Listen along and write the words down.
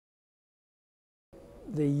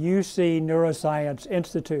The UC Neuroscience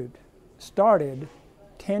Institute started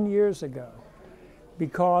 10 years ago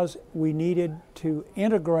because we needed to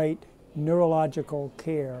integrate neurological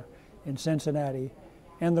care in Cincinnati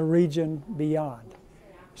and the region beyond.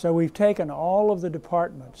 So we've taken all of the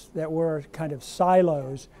departments that were kind of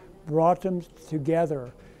silos, brought them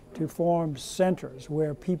together to form centers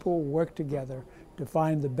where people work together to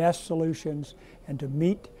find the best solutions and to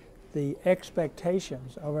meet the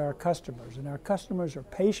expectations of our customers. And our customers are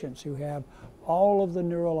patients who have all of the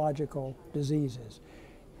neurological diseases.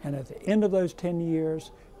 And at the end of those 10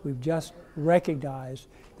 years, we've just recognized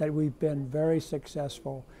that we've been very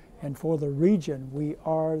successful. And for the region, we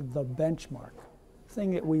are the benchmark. The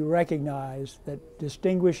thing that we recognize that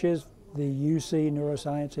distinguishes the UC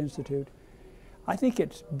Neuroscience Institute, I think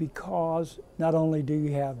it's because not only do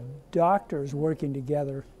you have doctors working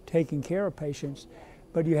together taking care of patients,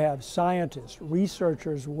 but you have scientists,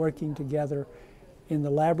 researchers working together in the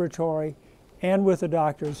laboratory and with the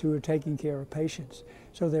doctors who are taking care of patients.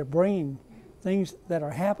 So they're bringing things that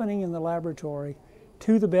are happening in the laboratory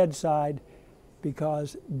to the bedside,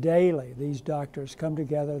 because daily these doctors come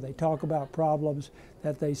together, they talk about problems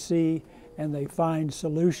that they see, and they find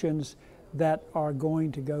solutions that are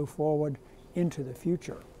going to go forward into the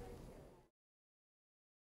future.